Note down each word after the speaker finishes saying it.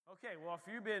Okay, well,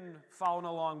 if you've been following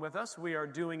along with us, we are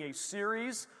doing a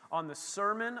series on the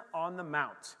Sermon on the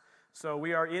Mount. So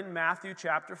we are in Matthew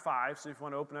chapter 5, so if you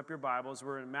want to open up your Bibles,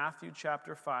 we're in Matthew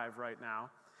chapter 5 right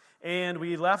now. And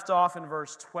we left off in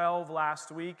verse 12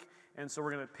 last week, and so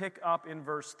we're going to pick up in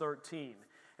verse 13.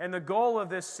 And the goal of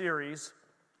this series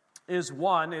is,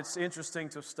 one, it's interesting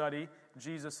to study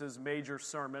Jesus' major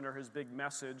sermon or his big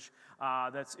message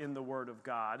that's in the Word of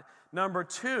God. Number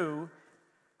two,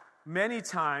 many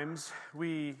times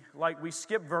we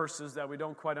skip verses that we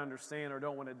don't quite understand or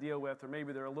don't want to deal with, or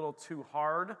maybe they're a little too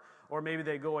hard, or maybe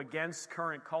they go against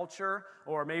current culture,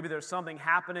 or maybe there's something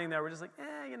happening that we're just like,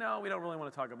 we don't really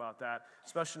want to talk about that,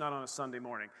 especially not on a Sunday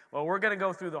morning. Well, we're going to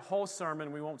go through the whole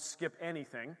sermon. We won't skip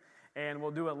anything, and we'll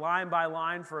do it line by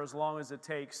line for as long as it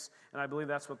takes, and I believe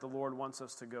that's what the Lord wants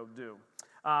us to go do.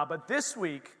 But this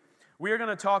week, we are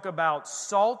going to talk about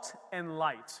salt and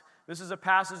light. This is a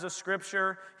passage of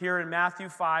Scripture here in Matthew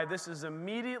 5. This is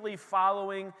immediately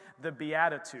following the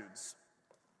Beatitudes.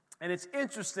 And it's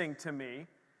interesting to me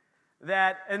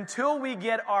that until we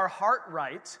get our heart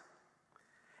right,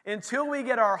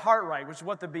 which is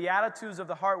what the Beatitudes of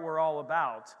the heart were all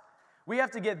about, we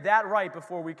have to get that right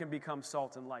before we can become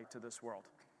salt and light to this world.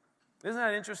 Isn't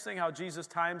that interesting how Jesus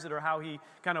times it, or how he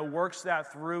kind of works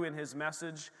that through in his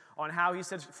message on how he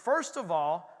says, first of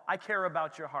all, I care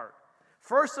about your heart.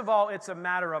 First of all, it's a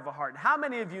matter of a heart. How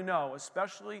many of you know,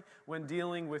 especially when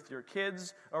dealing with your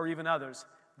kids or even others,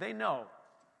 they know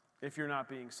if you're not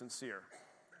being sincere?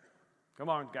 Come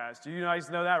on, guys. Do you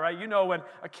guys know that, right? You know when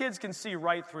kids can see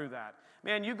right through that.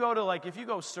 Man, you go to if you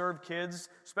go serve kids,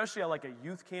 especially at a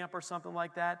youth camp or something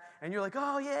like that, and you're like,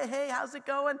 oh, yeah, hey, how's it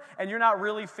going? And you're not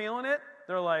really feeling it.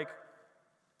 They're like,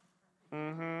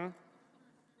 who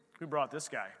brought this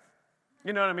guy?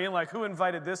 You know what I mean? Who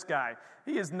invited this guy?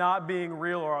 He is not being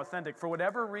real or authentic. For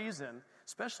whatever reason,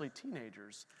 especially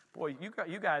teenagers, boy,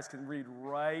 you guys can read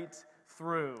right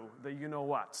through the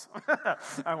you-know-what.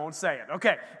 I won't say it.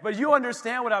 Okay, but you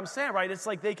understand what I'm saying, right? It's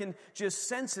like they can just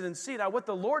sense it and see it. Now, what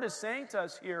the Lord is saying to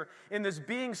us here in this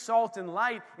being salt and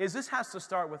light is this has to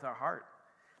start with our heart.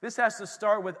 This has to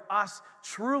start with us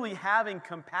truly having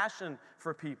compassion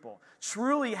for people,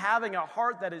 truly having a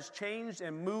heart that is changed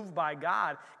and moved by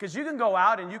God. Because you can go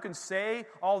out and you can say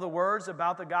all the words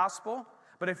about the gospel,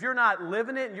 but if you're not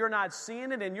living it and you're not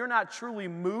seeing it and you're not truly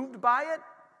moved by it,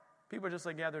 people are just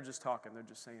like, yeah, they're just talking. They're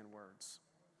just saying words.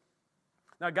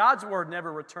 Now, God's word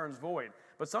never returns void,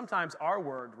 but sometimes our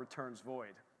word returns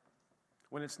void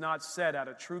when it's not said out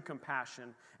of true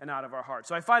compassion and out of our heart.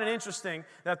 So I find it interesting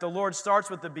that the Lord starts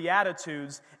with the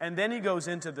Beatitudes, and then he goes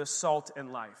into the salt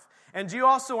and life. And do you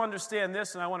also understand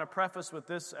this, and I want to preface with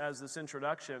this as this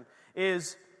introduction,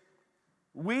 is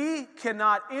we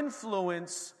cannot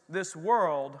influence this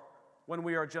world when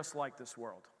we are just like this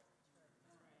world.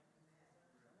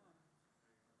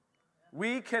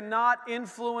 We cannot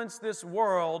influence this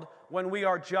world when we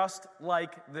are just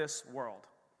like this world.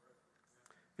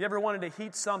 You ever wanted to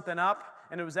heat something up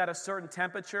and it was at a certain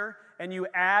temperature and you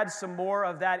add some more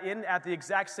of that in at the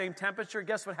exact same temperature,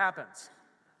 guess what happens?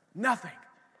 Nothing.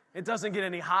 It doesn't get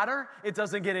any hotter. It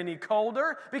doesn't get any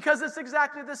colder because it's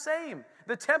exactly the same.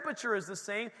 The temperature is the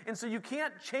same, and so you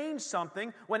can't change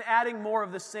something when adding more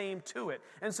of the same to it.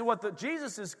 And so what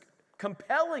Jesus is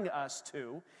compelling us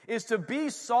to is to be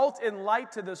salt and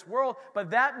light to this world,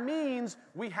 but that means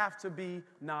we have to be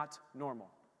not normal.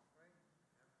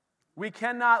 We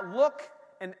cannot look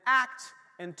and act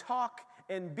and talk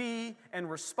and be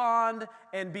and respond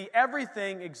and be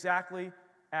everything exactly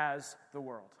as the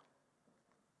world.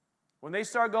 When they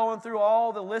start going through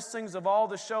all the listings of all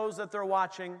the shows that they're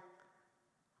watching,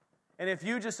 and if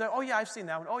you just say, oh yeah, I've seen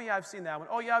that one, oh yeah, I've seen that one,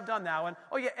 oh yeah, I've done that one,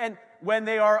 oh yeah, and when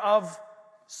they are of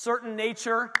certain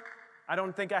nature, I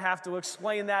don't think I have to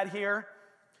explain that here,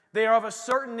 they are of a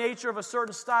certain nature, of a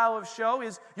certain style of show,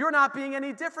 is you're not being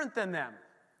any different than them.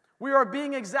 We are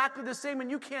being exactly the same,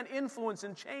 and you can't influence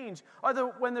and change. Other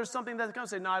when there's something that comes,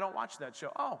 say, no, I don't watch that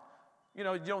show. Oh, you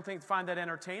don't find that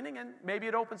entertaining, and maybe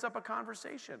it opens up a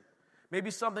conversation. Maybe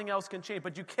something else can change,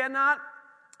 but you cannot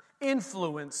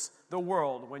influence the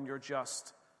world when you're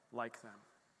just like them.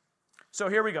 So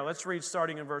here we go. Let's read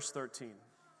starting in verse 13.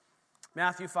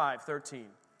 Matthew 5:13.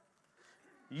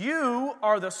 You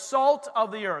are the salt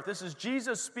of the earth. This is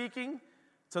Jesus speaking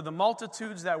to the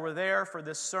multitudes that were there for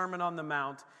this Sermon on the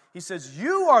Mount. He says,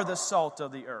 you are the salt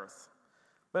of the earth.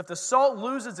 But if the salt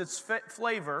loses its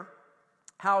flavor,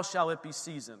 how shall it be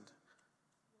seasoned?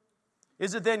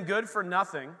 Is it then good for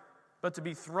nothing but to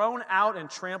be thrown out and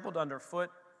trampled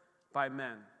underfoot by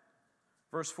men?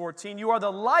 Verse 14, you are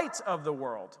the light of the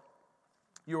world.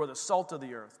 You are the salt of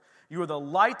the earth. You are the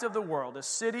light of the world. A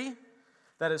city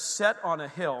that is set on a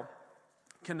hill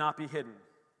cannot be hidden.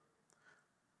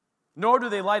 Nor do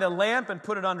they light a lamp and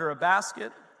put it under a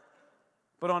basket,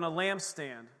 but on a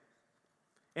lampstand.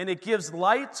 And it gives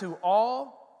light to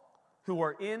all who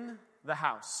are in the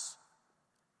house.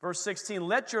 Verse 16,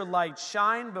 let your light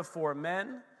shine before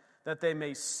men, that they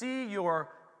may see your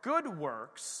good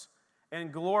works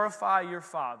and glorify your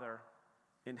Father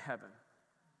in heaven.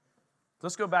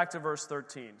 Let's go back to verse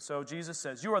 13. So Jesus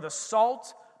says, you are the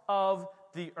salt of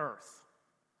the earth.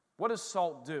 What does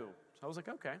salt do? So I was like,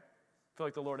 okay. I feel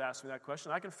like the Lord asked me that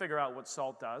question. I can figure out what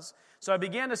salt does. So I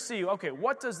began to see, okay,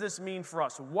 what does this mean for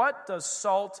us? What does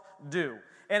salt do?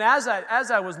 And as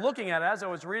I was looking at it, as I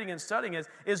was reading and studying it,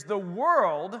 is the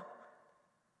world,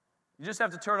 you just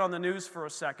have to turn on the news for a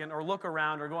second or look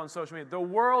around or go on social media. The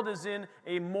world is in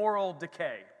a moral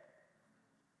decay.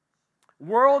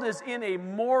 World is in a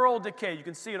moral decay. You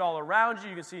can see it all around you.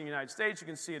 You can see it in the United States. You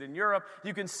can see it in Europe.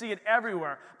 You can see it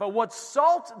everywhere. But what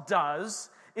salt does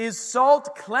is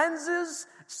salt cleanses,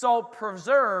 salt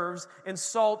preserves, and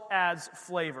salt adds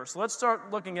flavor. So let's start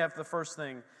looking at the first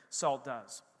thing salt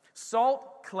does.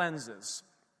 Salt cleanses.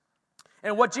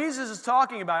 And what Jesus is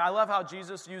talking about, I love how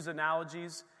Jesus used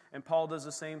analogies, and Paul does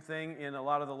the same thing in a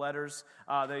lot of the letters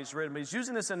that he's written. But he's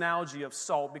using this analogy of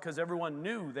salt because everyone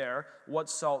knew there what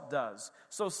salt does.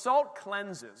 So salt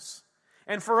cleanses.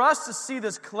 And for us to see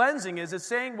this cleansing is it's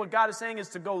saying what God is saying is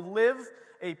to go live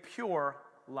a pure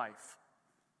life.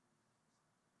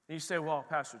 And you say, well,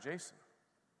 Pastor Jason,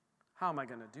 how am I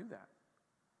going to do that?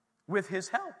 With his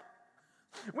help.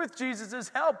 With Jesus'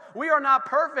 help. We are not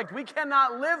perfect. We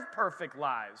cannot live perfect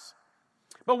lives.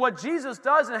 But what Jesus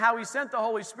does and how he sent the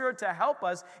Holy Spirit to help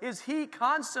us is he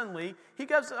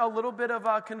gives a little bit of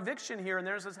a conviction here and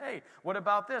there and says, hey, what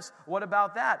about this? What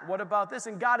about that? What about this?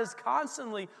 And God is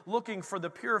constantly looking for the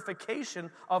purification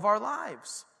of our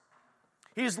lives.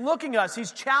 He's looking at us,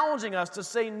 he's challenging us to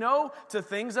say no to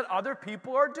things that other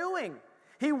people are doing.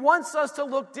 He wants us to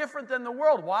look different than the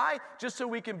world. Why? Just so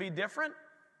we can be different?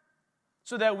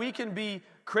 So that we can be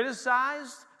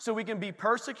criticized? So we can be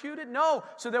persecuted? No,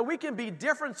 so that we can be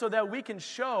different, so that we can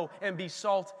show and be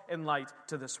salt and light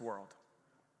to this world.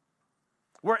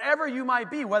 Wherever you might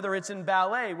be, whether it's in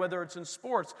ballet, whether it's in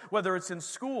sports, whether it's in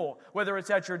school, whether it's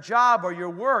at your job or your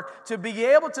work, to be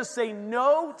able to say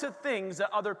no to things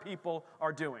that other people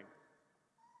are doing.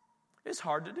 It's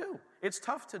hard to do. It's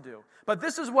tough to do. But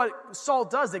this is what salt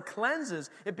does. It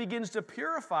cleanses. It begins to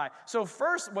purify. So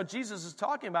first, what Jesus is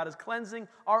talking about is cleansing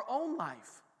our own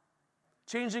life.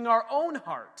 Changing our own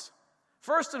heart.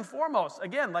 First and foremost,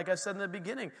 again, like I said in the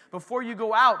beginning, before you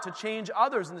go out to change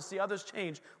others and to see others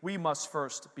change, we must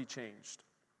first be changed.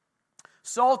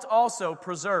 Salt also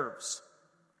preserves.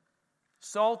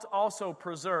 Salt also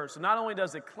preserves. So not only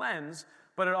does it cleanse,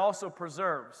 but it also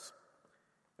preserves.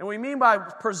 And what we mean by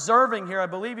preserving here, I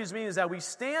believe he's meaning is that we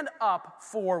stand up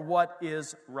for what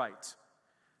is right.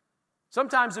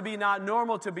 Sometimes to be not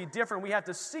normal, to be different, we have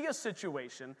to see a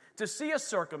situation, to see a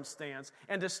circumstance,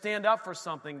 and to stand up for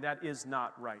something that is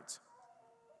not right.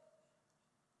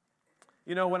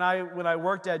 You know, when I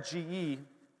worked at GE,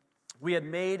 I had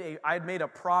made a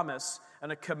promise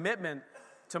and a commitment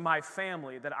to my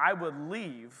family that I would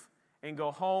leave and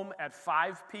go home at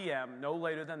 5 p.m., no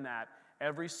later than that,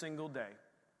 every single day.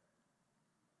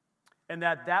 And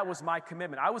that was my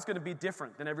commitment. I was going to be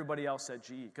different than everybody else at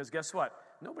GE. Because guess what?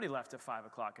 Nobody left at 5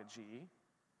 o'clock at GE.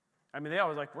 I mean,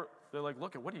 they're like,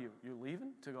 look, what are you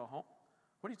leaving to go home?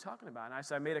 What are you talking about? And I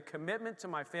said, I made a commitment to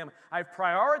my family. I've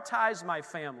prioritized my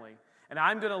family, and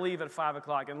I'm going to leave at 5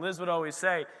 o'clock. And Liz would always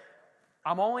say,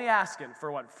 I'm only asking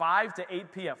for 5 to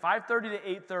 8 p.m., 5:30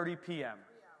 to 8:30 p.m.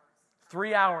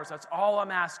 3 hours, that's all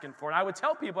I'm asking for. And I would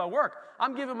tell people at work,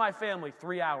 I'm giving my family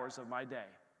 3 hours of my day.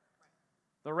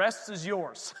 The rest is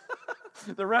yours.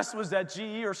 The rest was at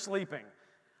GE or sleeping.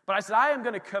 But I said, I am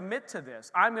going to commit to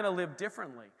this. I'm going to live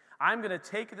differently. I'm going to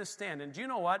take the stand. And do you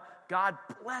know what? God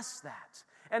blessed that.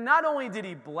 And not only did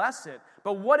he bless it,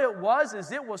 but what it was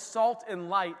is it was salt and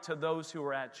light to those who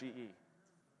were at GE.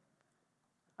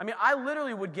 I mean, I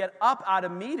literally would get up out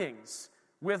of meetings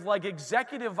with like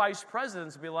executive vice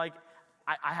presidents and be like,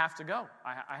 I have to go.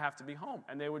 I have to be home.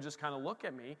 And they would just kind of look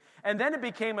at me. And then it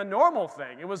became a normal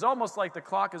thing. It was almost like the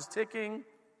clock is ticking.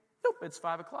 Nope, it's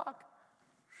 5 o'clock.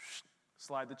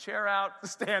 Slide the chair out,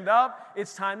 stand up.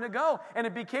 It's time to go. And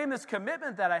it became this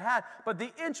commitment that I had. But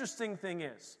the interesting thing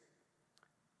is,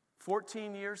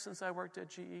 14 years since I worked at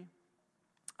GE,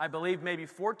 I believe maybe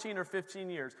 14 or 15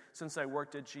 years since I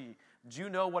worked at GE. Do you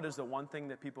know what is the one thing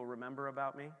that people remember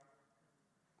about me?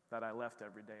 That I left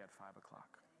every day at 5 o'clock.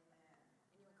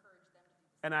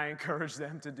 And I encourage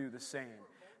them to do the same.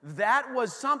 that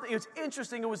was something, it was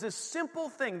interesting. It was this simple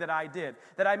thing that I did,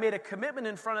 that I made a commitment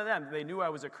in front of them. They knew I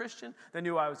was a Christian. They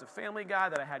knew I was a family guy,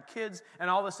 that I had kids and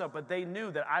all this stuff. But they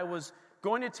knew that I was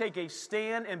going to take a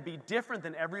stand and be different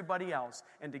than everybody else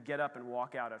and to get up and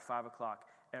walk out at 5 o'clock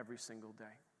every single day.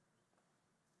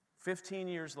 15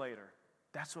 years later,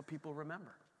 that's what people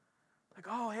remember. Like,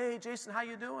 oh, hey, Jason, how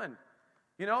you doing?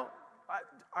 You know,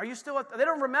 are you still they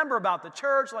don't remember about the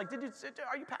church. Like,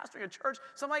 are you pastoring a church?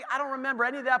 So I'm like, I don't remember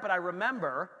any of that, but I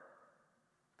remember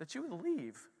that you would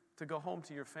leave to go home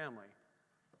to your family.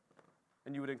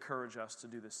 And you would encourage us to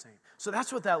do the same. So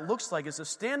that's what that looks like, is a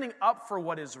standing up for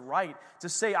what is right, to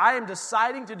say, I am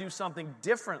deciding to do something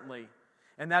differently.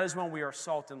 And that is when we are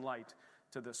salt and light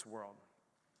to this world.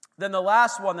 Then the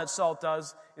last one that salt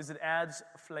does is it adds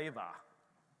flavor.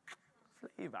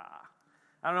 Flavor.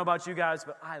 I don't know about you guys,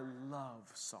 but I love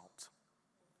salt.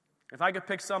 If I could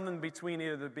pick something between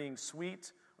either being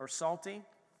sweet or salty,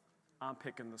 I'm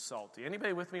picking the salty.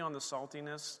 Anybody with me on the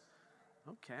saltiness?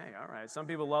 Okay, all right. Some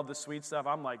people love the sweet stuff.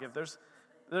 I'm like, if there's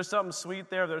something sweet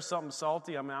there, there's something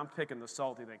salty, I'm picking the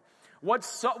salty thing.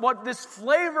 What this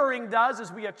flavoring does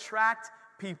is we attract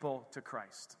people to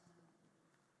Christ.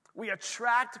 We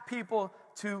attract people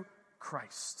to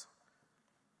Christ.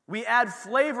 We add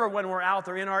flavor when we're out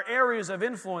there in our areas of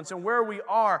influence and where we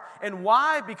are. And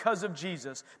why? Because of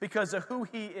Jesus, because of who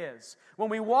He is. When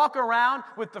we walk around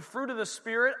with the fruit of the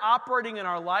Spirit operating in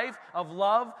our life of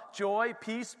love, joy,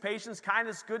 peace, patience,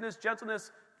 kindness, goodness,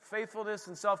 gentleness, faithfulness,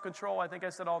 and self-control. I think I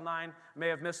said all 9. May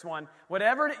have missed one.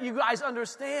 Whatever you guys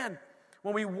understand,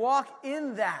 when we walk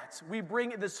in that, we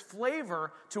bring this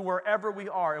flavor to wherever we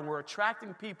are. And we're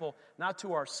attracting people not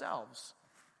to ourselves,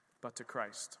 but to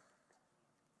Christ.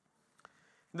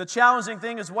 The challenging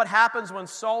thing is what happens when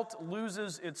salt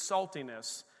loses its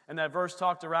saltiness. And that verse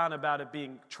talked around about it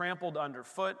being trampled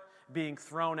underfoot, being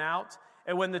thrown out.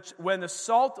 And when the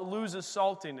salt loses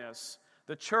saltiness,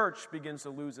 the church begins to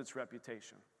lose its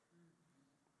reputation.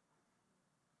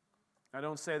 I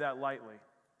don't say that lightly.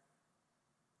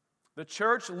 The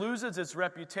church loses its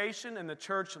reputation and the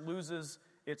church loses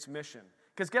its mission.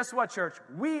 Because guess what, church?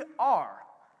 We are.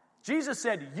 Jesus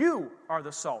said, you are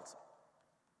the salt.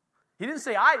 Jesus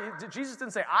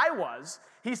didn't say I was.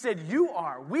 He said you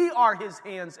are. We are His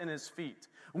hands and His feet.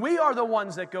 We are the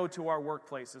ones that go to our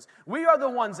workplaces. We are the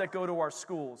ones that go to our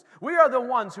schools. We are the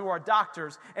ones who are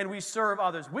doctors and we serve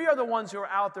others. We are the ones who are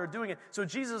out there doing it. So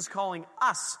Jesus is calling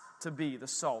us to be the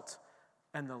salt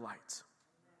and the light.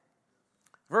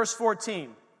 Verse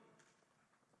 14.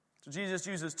 So Jesus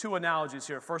uses 2 analogies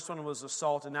here. First one was the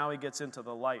salt, and now He gets into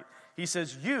the light. He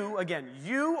says, you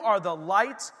are the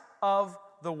light of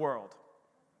the world.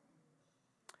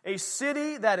 A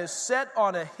city that is set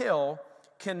on a hill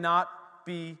cannot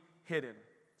be hidden.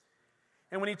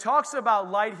 And when He talks about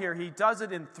light here, He does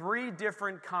it in 3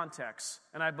 different contexts.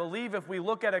 And I believe if we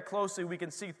look at it closely, we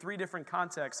can see 3 different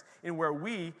contexts in where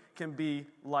we can be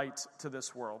light to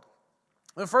this world.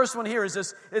 The first one here is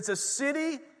this: it's a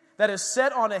city that is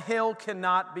set on a hill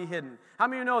cannot be hidden. How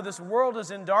many of you know this world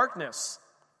is in darkness?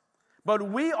 But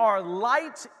we are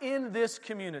light in this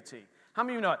community. How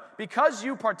many of you know it? Because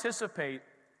you participate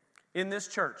in this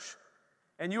church,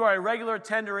 and you are a regular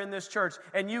attender in this church,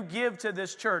 and you give to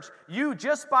this church, you,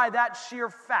 just by that sheer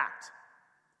fact,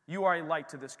 you are a light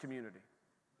to this community.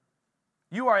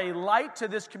 You are a light to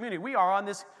this community. We're on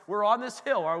this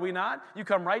hill, are we not? You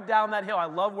come right down that hill. I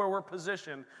love where we're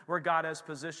positioned, where God has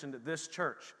positioned this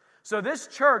church. So this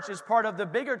church is part of the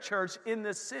bigger church in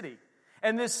this city.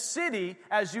 And this city,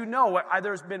 as you know,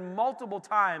 there's been multiple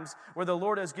times where the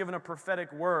Lord has given a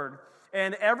prophetic word.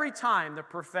 And every time the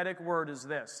prophetic word is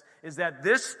that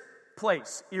this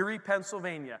place, Erie,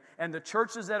 Pennsylvania, and the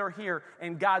churches that are here,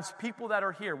 and God's people that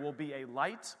are here will be a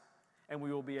light, and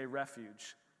we will be a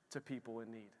refuge to people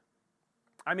in need.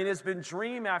 I mean, it's been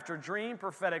dream after dream,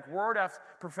 prophetic word after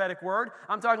prophetic word.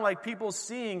 I'm talking like people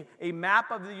seeing a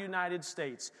map of the United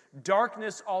States,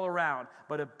 darkness all around,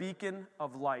 but a beacon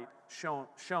of light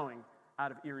showing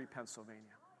out of Erie, Pennsylvania.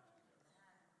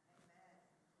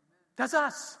 That's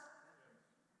us.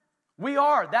 We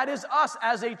are. That is us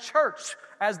as a church,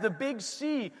 as the big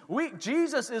C.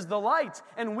 Jesus is the light,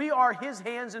 and we are His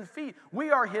hands and feet. We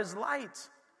are His light.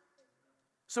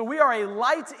 So we are a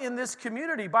light in this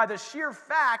community by the sheer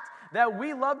fact that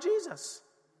we love Jesus.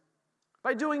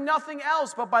 By doing nothing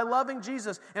else but by loving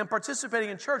Jesus and participating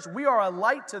in church, we are a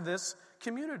light to this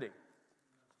community.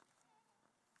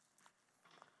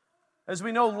 As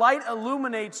we know, light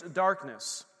illuminates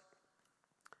darkness.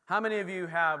 How many of you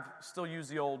still use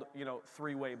the old,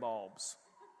 3-way bulbs?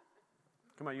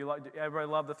 Come on, everybody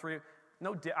love the 3?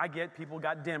 No, I get people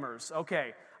got dimmers.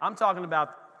 Okay, I'm talking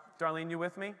about Darlene, you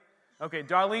with me? Okay,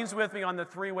 Darlene's with me on the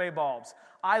three-way bulbs.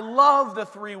 I love the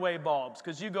three-way bulbs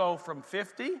because you go from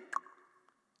 50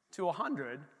 to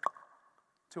 100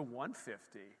 to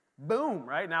 150. Boom,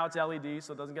 right? Now it's LED,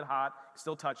 so it doesn't get hot.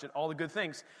 Still touch it, all the good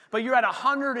things. But you're at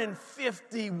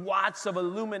 150 watts of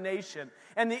illumination.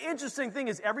 And the interesting thing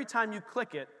is every time you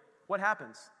click it, what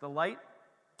happens? The light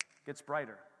gets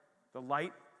brighter. The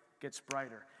light gets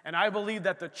brighter. And I believe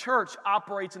that the church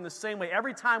operates in the same way.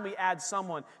 Every time we add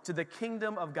someone to the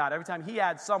kingdom of God, every time he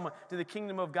adds someone to the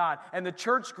kingdom of God, and the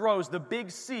church grows, the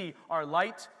big C, our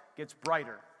light gets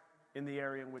brighter in the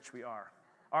area in which we are.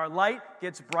 Our light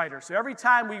gets brighter. So every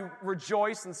time we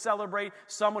rejoice and celebrate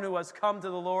someone who has come to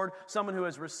the Lord, someone who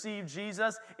has received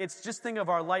Jesus, it's just think of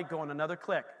our light going another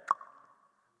click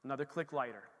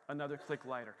lighter. Another click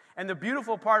lighter. And the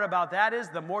beautiful part about that is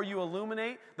the more you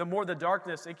illuminate, the more the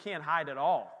darkness, it can't hide at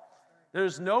all.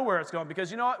 There's nowhere it's going.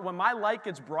 Because you know what? When my light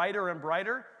gets brighter and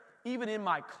brighter, even in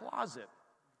my closet,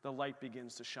 the light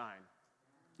begins to shine.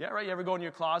 Yeah, right? You ever go in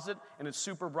your closet and it's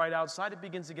super bright outside? It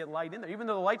begins to get light in there. Even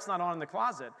though the light's not on in the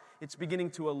closet, it's beginning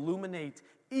to illuminate,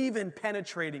 even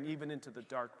penetrating even into the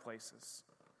dark places.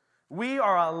 We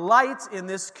are a light in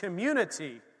this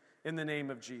community in the name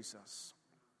of Jesus.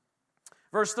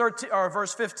 Verse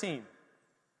 15.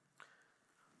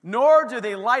 Nor do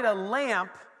they light a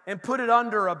lamp and put it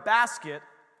under a basket,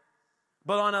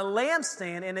 but on a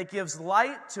lampstand, and it gives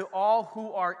light to all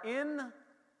who are in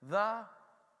the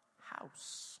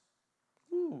house.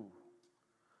 Ooh.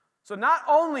 So not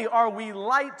only are we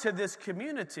light to this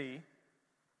community,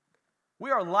 we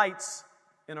are lights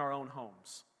in our own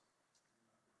homes.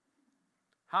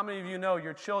 How many of you know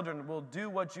your children will do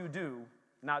what you do,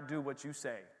 not do what you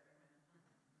say?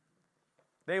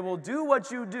 They will do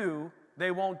what you do,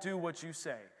 they won't do what you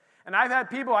say. And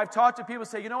I've talked to people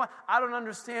say, you know what, I don't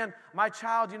understand. My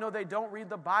child, they don't read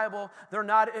the Bible.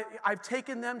 I've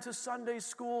taken them to Sunday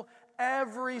school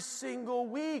every single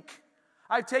week.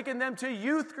 I've taken them to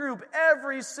youth group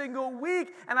every single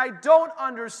week, and I don't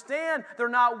understand. They're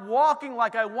not walking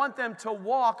like I want them to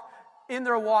walk in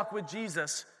their walk with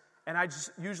Jesus. And I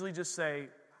usually just say,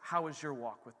 how is your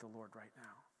walk with the Lord right now?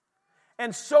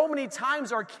 And so many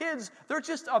times our kids, they're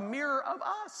just a mirror of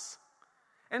us.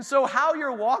 And so how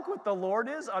your walk with the Lord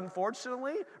is,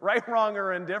 unfortunately, right, wrong,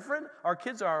 or indifferent, our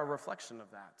kids are a reflection of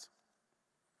that.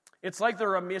 It's like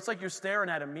you're staring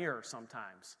at a mirror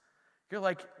sometimes. You're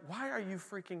like, why are you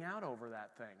freaking out over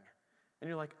that thing? And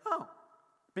you're like, oh,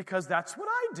 because that's what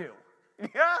I do.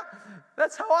 Yeah,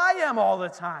 that's how I am all the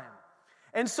time.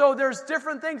 And so there's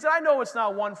different things. I know it's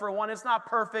not one for one. It's not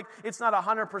perfect. It's not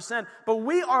 100%. But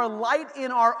we are light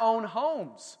in our own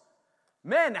homes.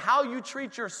 Men, how you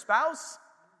treat your spouse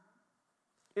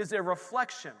is a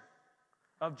reflection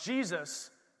of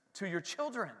Jesus to your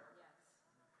children.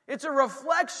 It's a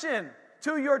reflection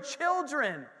to your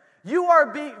children.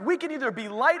 We can either be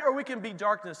light or we can be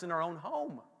darkness in our own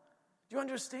home. Do you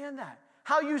understand that?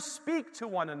 How you speak to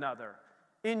one another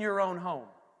in your own home.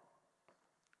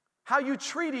 How you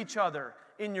treat each other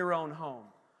in your own home.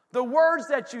 The words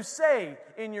that you say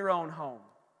in your own home.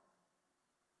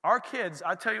 Our kids,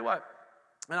 I tell you what,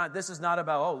 and this is not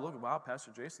about, wow,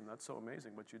 Pastor Jason, that's so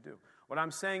amazing what you do. What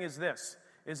I'm saying is this,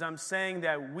 I'm saying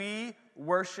that we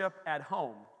worship at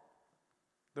home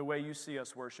the way you see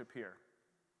us worship here.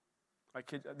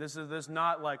 This is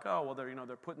not like,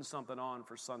 they're putting something on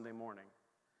for Sunday morning.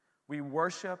 We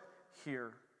worship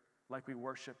here like we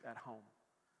worship at home.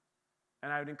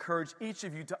 And I would encourage each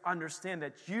of you to understand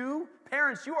that you,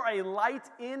 parents, you are a light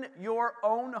in your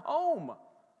own home.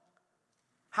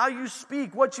 How you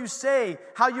speak, what you say,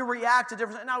 how you react to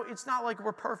different... Now, it's not like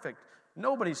we're perfect.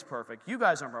 Nobody's perfect. You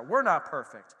guys aren't perfect. We're not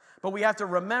perfect. But we have to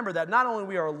remember that not only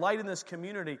we are a light in this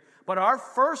community, but our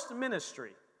first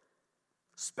ministry,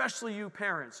 especially you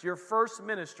parents, your first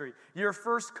ministry, your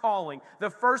first calling, the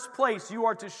first place you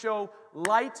are to show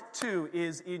light to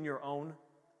is in your own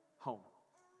home.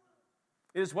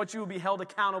 It is what you will be held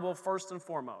accountable first and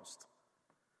foremost.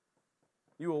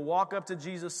 You will walk up to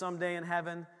Jesus someday in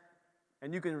heaven,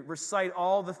 and you can recite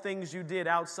all the things you did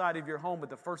outside of your home, but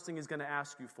the first thing he's going to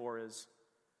ask you for is,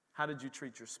 how did you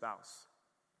treat your spouse?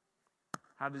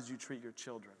 How did you treat your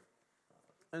children?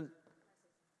 And,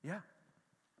 yeah.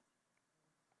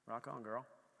 Rock on, girl.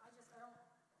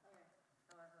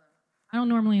 I don't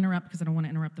normally interrupt because I don't want to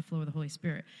interrupt the flow of the Holy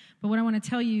Spirit. But what I want to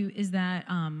tell you is that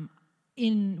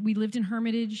we lived in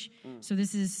Hermitage, so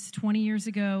this is 20 years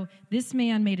ago. This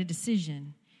man made a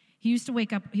decision. He used to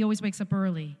wake up, he always wakes up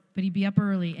early, but he'd be up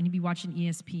early and he'd be watching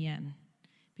ESPN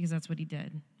because that's what he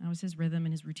did. That was his rhythm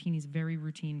and his routine. He's a very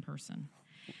routine person.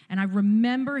 And I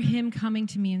remember him coming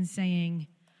to me and saying,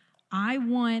 I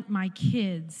want my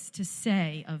kids to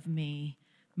say of me,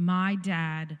 my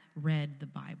dad read the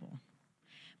Bible.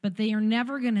 But they are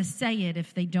never going to say it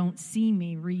if they don't see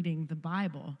me reading the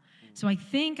Bible. So I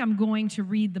think I'm going to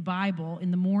read the Bible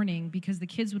in the morning because the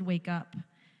kids would wake up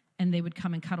and they would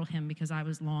come and cuddle him because I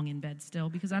was long in bed still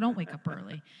because I don't wake up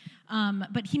early.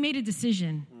 But he made a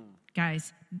decision,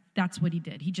 guys. That's what he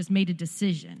did. He just made a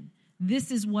decision.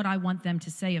 This is what I want them to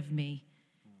say of me.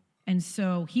 And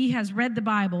so he has read the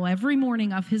Bible every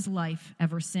morning of his life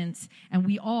ever since. And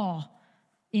we all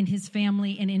in his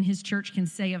family and in his church can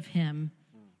say of him,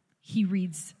 he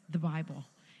reads the Bible.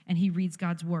 And he reads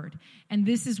God's word. And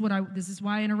this is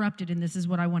why I interrupted, and this is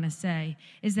what I want to say,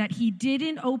 is that he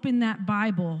didn't open that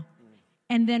Bible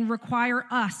and then require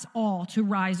us all to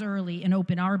rise early and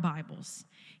open our Bibles.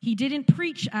 He didn't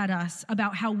preach at us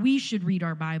about how we should read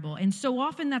our Bible. And so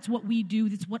often that's what we do.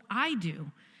 That's what I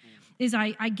do, is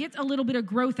I get a little bit of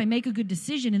growth, I make a good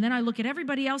decision, and then I look at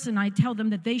everybody else and I tell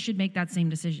them that they should make that same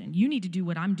decision. You need to do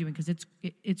what I'm doing because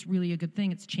it's really a good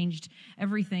thing. It's changed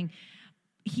everything.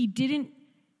 He didn't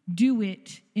do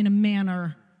it in a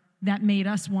manner that made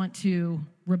us want to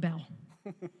rebel.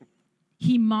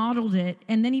 He modeled it,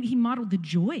 and then he modeled the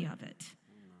joy of it.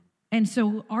 And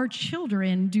so our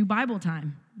children do Bible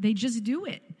time. They just do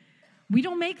it. We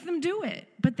don't make them do it,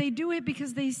 but they do it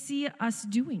because they see us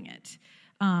doing it,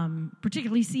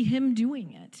 particularly see him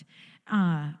doing it.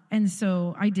 And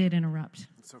so I did interrupt.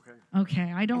 It's okay.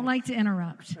 Okay, I don't like to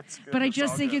interrupt, but I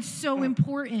just think it's so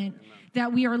important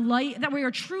that we are light, that we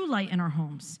are true light in our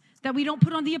homes, that we don't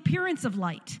put on the appearance of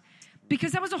light,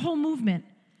 because that was a whole movement.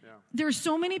 There's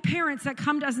so many parents that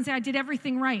come to us and say, I did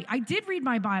everything right. I did read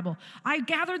my Bible. I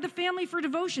gathered the family for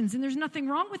devotions, and there's nothing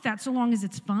wrong with that so long as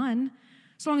it's fun,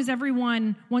 so long as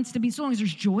everyone wants to be, so long as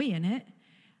there's joy in it,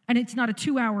 and it's not a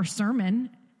 2-hour sermon,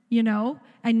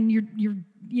 and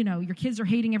your kids are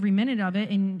hating every minute of it,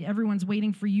 and everyone's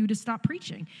waiting for you to stop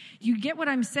preaching. You get what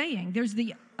I'm saying? There's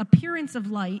the appearance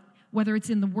of light, whether it's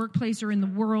in the workplace or in the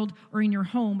world or in your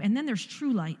home, and then there's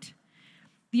true light.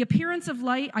 The appearance of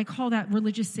light, I call that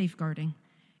religious safeguarding.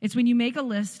 It's when you make a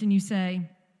list and you say,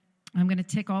 I'm going to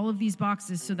tick all of these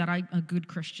boxes so that I'm a good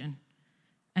Christian,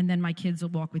 and then my kids will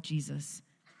walk with Jesus.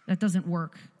 That doesn't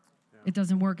work. It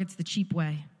doesn't work. It's the cheap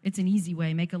way. It's an easy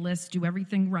way. Make a list, do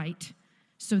everything right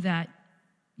so that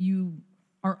you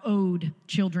are owed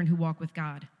children who walk with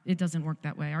God. It doesn't work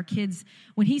that way. Our kids,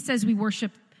 when he says we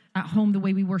worship at home the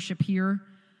way we worship here,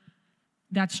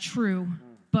 that's true.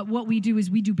 But what we do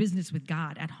is we do business with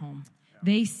God at home. Yeah.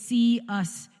 They see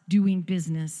us doing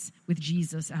business with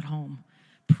Jesus at home.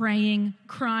 Praying,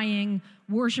 crying,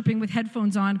 worshiping with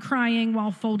headphones on, crying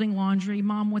while folding laundry.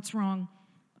 Mom, what's wrong?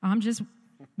 I'm just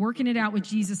working it out with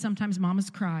Jesus. Sometimes mamas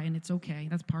cry, and it's okay.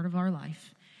 That's part of our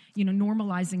life.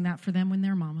 Normalizing that for them when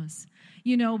they're mamas.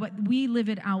 But we live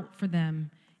it out for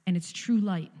them, and it's true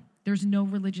light. There's no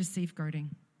religious safeguarding.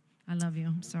 I love you.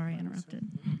 I'm sorry I interrupted.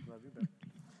 Love you back.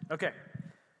 Okay.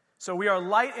 So we are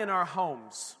light in our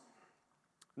homes.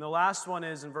 And the last one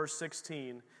is in verse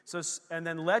 16. And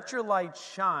then let your light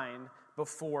shine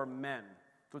before men.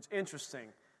 So it's interesting.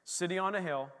 City on a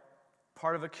hill,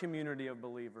 part of a community of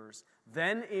believers.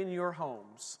 Then in your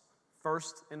homes,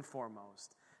 first and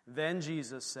foremost. Then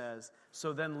Jesus says,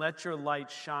 so then let your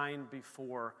light shine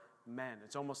before men.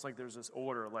 It's almost like there's this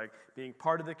order, like being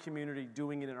part of the community,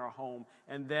 doing it in our home,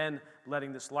 and then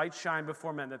letting this light shine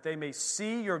before men, that they may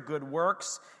see your good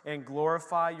works and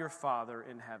glorify your Father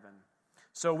in heaven.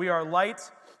 So we are light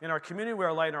in our community, we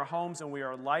are light in our homes, and we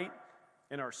are light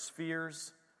in our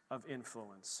spheres of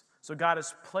influence. So God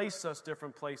has placed us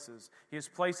different places. He has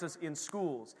placed us in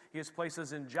schools. He has placed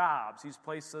us in jobs. He's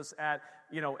placed us at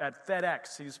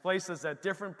FedEx. He's placed us at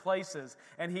different places.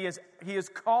 And He is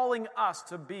calling us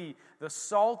to be the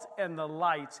salt and the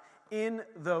light in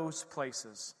those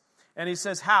places. And He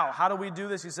says, how? How do we do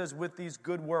this? He says, with these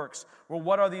good works. Well,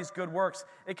 what are these good works?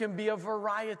 It can be a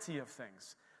variety of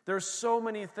things. There's so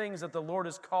many things that the Lord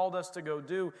has called us to go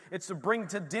do. It's to bring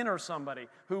to dinner somebody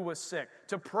who was sick,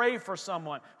 to pray for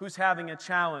someone who's having a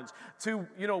challenge, to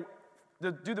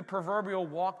do the proverbial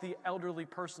walk the elderly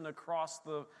person across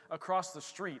the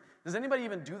street. Does anybody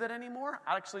even do that anymore?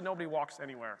 Actually, nobody walks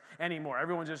anywhere anymore.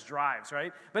 Everyone just drives,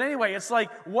 right? But anyway, it's like,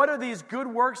 what are these good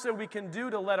works that we can do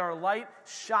to let our light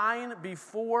shine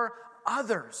before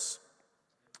others?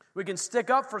 We can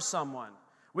stick up for someone.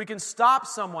 We can stop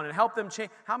someone and help them change.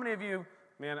 How many of you,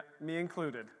 man, me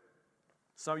included,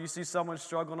 so you see someone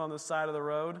struggling on the side of the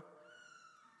road?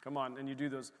 Come on, and you do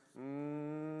those,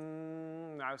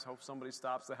 I just hope somebody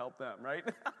stops to help them, right?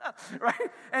 Right?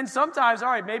 And sometimes,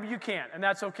 all right, maybe you can't, and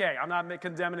that's okay. I'm not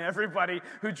condemning everybody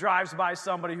who drives by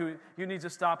somebody who needs to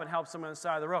stop and help someone on the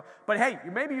side of the road. But hey,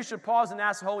 maybe you should pause and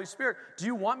ask the Holy Spirit, do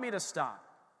you want me to stop?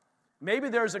 Maybe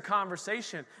there's a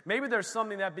conversation. Maybe there's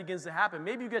something that begins to happen.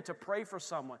 Maybe you get to pray for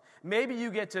someone. Maybe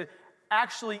you get to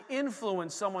actually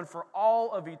influence someone for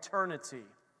all of eternity.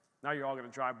 Now you're all going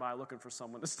to drive by looking for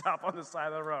someone to stop on the side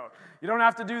of the road. You don't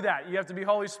have to do that. You have to be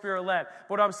Holy Spirit-led. But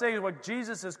what I'm saying is what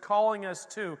Jesus is calling us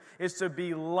to is to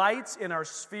be lights in our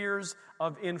spheres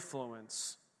of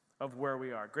influence of where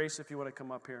we are. Grace, if you want to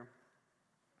come up here.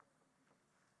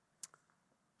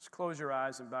 Just close your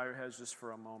eyes and bow your heads just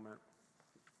for a moment.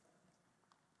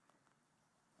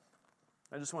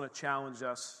 I just want to challenge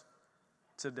us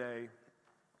today.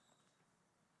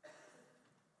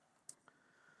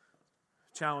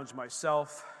 Challenge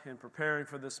myself in preparing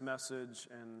for this message,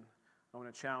 and I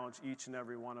want to challenge each and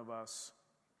every one of us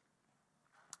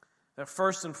that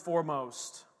first and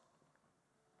foremost,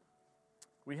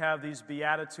 we have these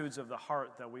Beatitudes of the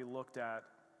heart that we looked at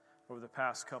over the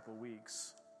past couple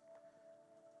weeks.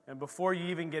 And before you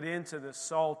even get into the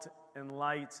salt and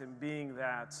light and being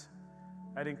that,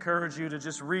 I'd encourage you to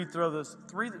just read through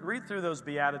those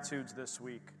Beatitudes this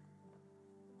week.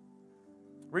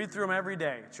 Read through them every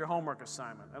day. It's your homework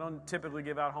assignment. I don't typically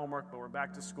give out homework, but we're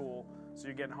back to school, so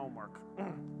you're getting homework.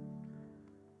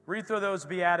 Read through those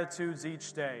Beatitudes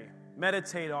each day.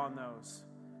 Meditate on those.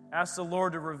 Ask the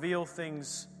Lord to reveal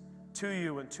things to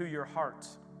you and to your heart.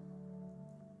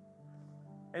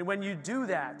 And when you do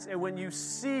that, and when you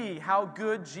see how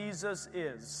good Jesus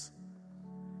is,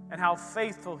 and how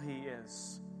faithful He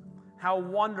is, how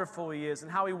wonderful He is,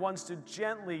 and how He wants to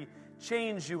gently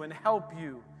change you and help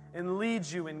you, and lead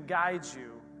you and guide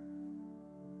you.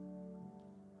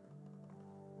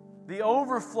 The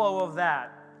overflow of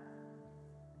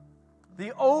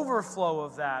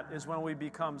that is when we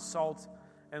become salt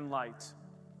and light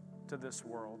to this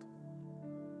world.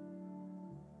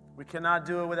 We cannot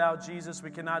do it without Jesus.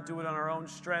 We cannot do it on our own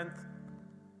strength.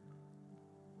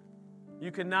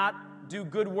 You cannot do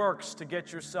good works to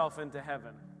get yourself into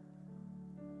heaven.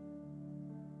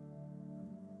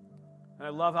 And I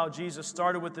love how Jesus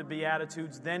started with the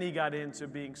Beatitudes, then He got into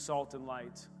being salt and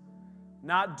light.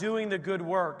 Not doing the good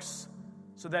works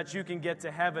so that you can get to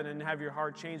heaven and have your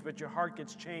heart changed, but your heart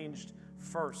gets changed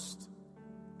first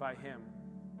by Him.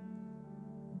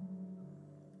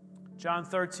 John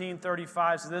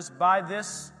 13:35 says this, "By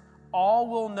this all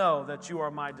will know that you are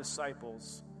my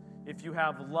disciples, if you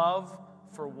have love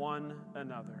for one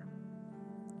another."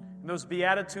 In those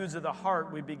Beatitudes of the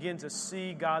heart, we begin to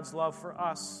see God's love for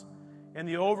us. And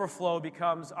the overflow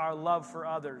becomes our love for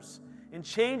others and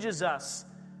changes us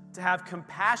to have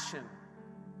compassion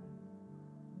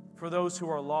for those who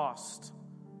are lost,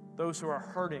 those who are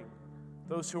hurting,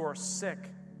 those who are sick,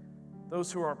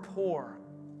 those who are poor.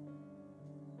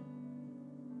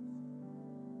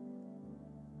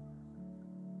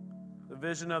 The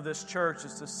vision of this church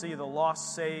is to see the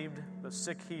lost saved, the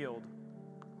sick healed,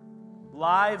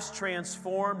 lives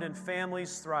transformed, and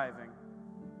families thriving.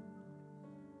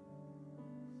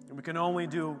 And we can only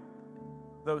do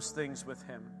those things with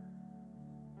Him.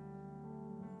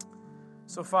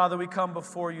 So, Father, we come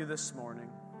before You this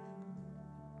morning.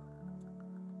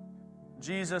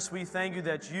 Jesus, we thank You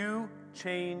that You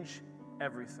change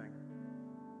everything.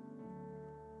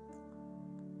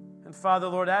 And Father,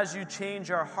 Lord, as You change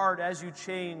our heart, as You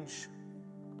change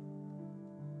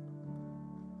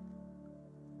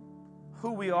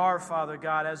who we are, Father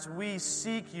God, as we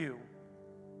seek You,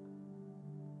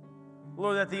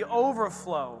 Lord, that the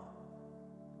overflow,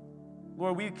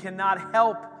 Lord, we cannot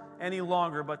help any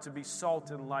longer but to be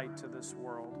salt and light to this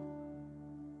world.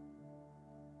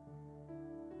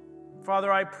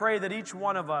 Father, I pray that each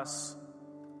one of us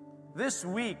this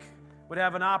week would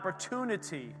have an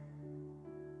opportunity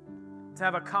to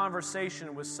have a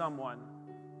conversation with someone,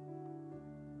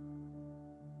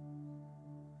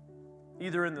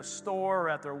 either in the store or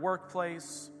at their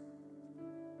workplace,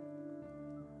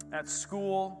 at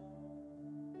school,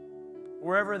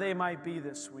 wherever they might be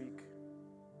this week,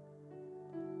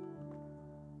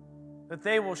 that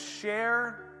they will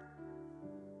share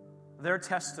their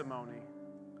testimony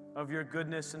of Your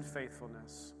goodness and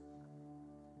faithfulness.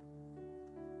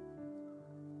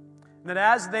 And that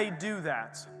as they do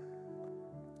that,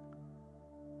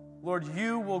 Lord,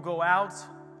 You will go out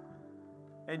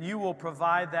and You will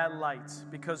provide that light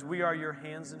because we are Your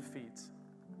hands and feet.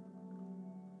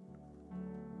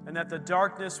 And that the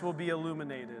darkness will be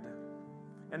illuminated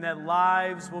and that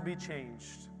lives will be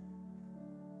changed.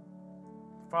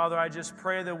 Father, I just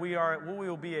pray that we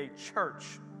will be a church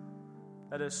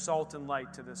that is salt and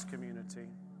light to this community.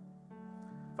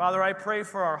 Father, I pray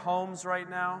for our homes right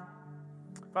now.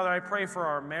 Father, I pray for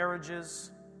our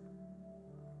marriages.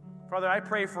 Father, I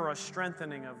pray for a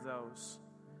strengthening of those.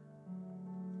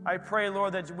 I pray,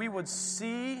 Lord, that we would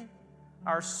see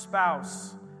our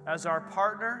spouse as our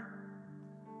partner.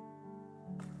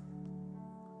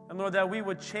 And Lord, that we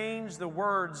would change the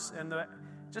words and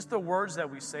just the words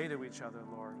that we say to each other,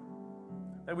 Lord.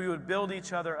 That we would build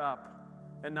each other up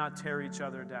and not tear each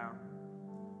other down.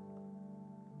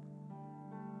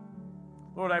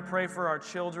 Lord, I pray for our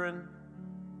children.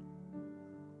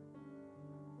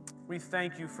 We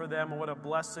thank you for them and what a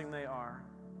blessing they are.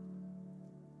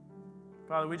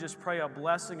 Father, we just pray a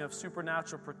blessing of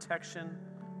supernatural protection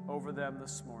over them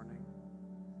this morning.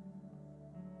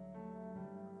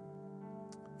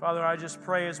 Father, I just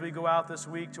pray as we go out this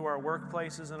week to our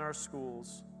workplaces and our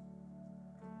schools,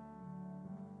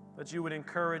 that you would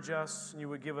encourage us and you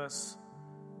would give us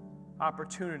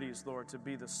opportunities, Lord, to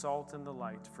be the salt and the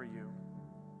light for you.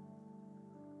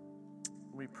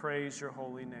 We praise your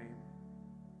holy name.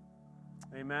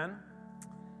 Amen.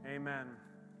 Amen.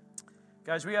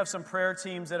 Guys, we have some prayer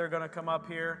teams that are going to come up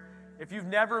here. If you've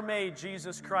never made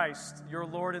Jesus Christ your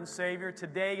Lord and Savior,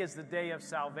 today is the day of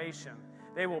salvation.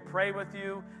 They will pray with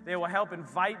you. They will help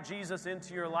invite Jesus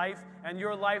into your life, and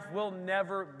your life will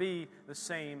never be the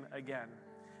same again.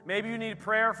 Maybe you need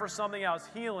prayer for something else,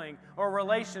 healing or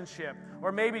relationship,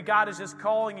 or maybe God is just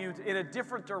calling you in a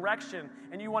different direction,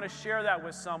 and you want to share that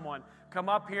with someone. Come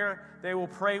up here. They will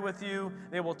pray with you.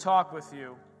 They will talk with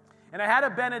you. And I had a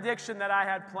benediction that I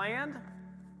had planned,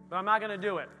 but I'm not going to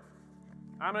do it.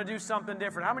 I'm going to do something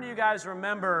different. How many of you guys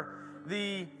remember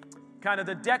the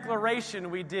declaration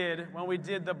we did when we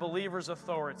did the believer's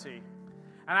authority?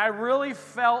 And I really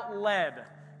felt led,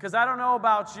 because I don't know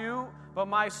about you, but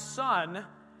my son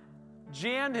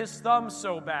jammed his thumb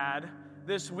so bad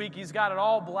this week. He's got it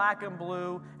all black and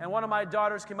blue, and one of my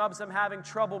daughters came up and said, I'm having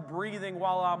trouble breathing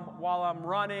while I'm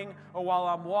running or while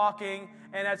I'm walking.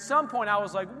 And at some point I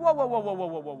was like, whoa,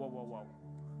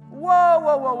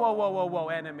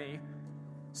 enemy.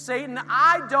 Satan,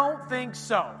 I don't think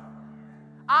so.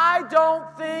 I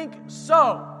don't think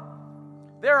so.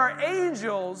 There are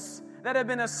angels that have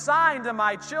been assigned to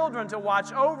my children to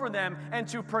watch over them and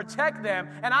to protect them.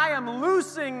 And I am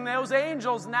loosing those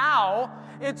angels now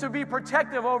to be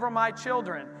protective over my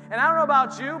children. And I don't know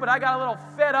about you, but I got a little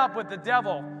fed up with the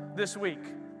devil this week.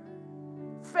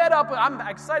 Fed up. I'm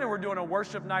excited we're doing a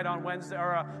worship night on Wednesday,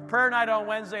 or a prayer night on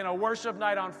Wednesday and a worship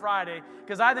night on Friday,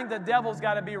 because I think the devil's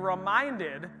got to be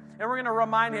reminded, and we're going to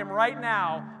remind him right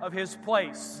now of his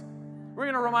place. We're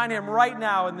going to remind him right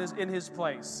now in his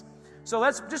place. So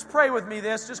let's just pray with me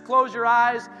this. Just close your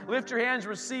eyes, lift your hands,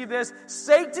 receive this.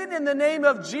 Satan, in the name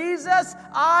of Jesus,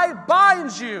 I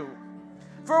bind you.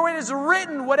 For it is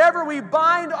written, whatever we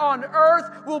bind on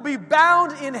earth will be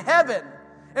bound in heaven.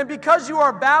 And because you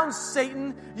are bound,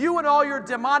 Satan, you and all your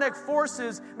demonic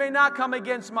forces may not come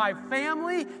against my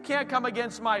family, can't come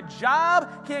against my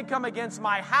job, can't come against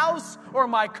my house or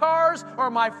my cars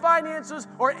or my finances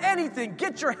or anything.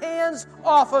 Get your hands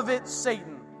off of it,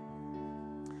 Satan.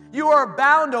 You are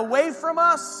bound away from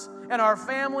us and our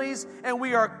families, and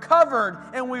we are covered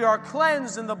and we are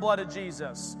cleansed in the blood of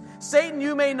Jesus. Satan,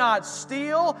 you may not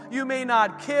steal, you may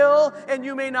not kill, and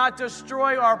you may not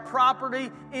destroy our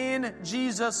property in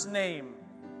Jesus' name.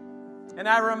 And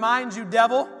I remind you,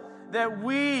 devil, that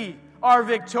we are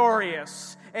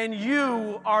victorious and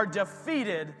you are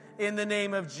defeated in the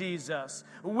name of Jesus.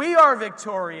 We are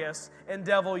victorious, and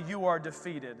devil, you are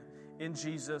defeated in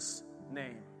Jesus'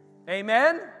 name.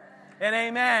 Amen and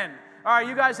amen. All right,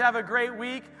 you guys have a great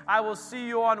week. I will see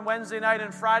you on Wednesday night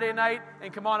and Friday night,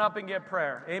 and come on up and get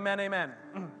prayer. Amen, amen.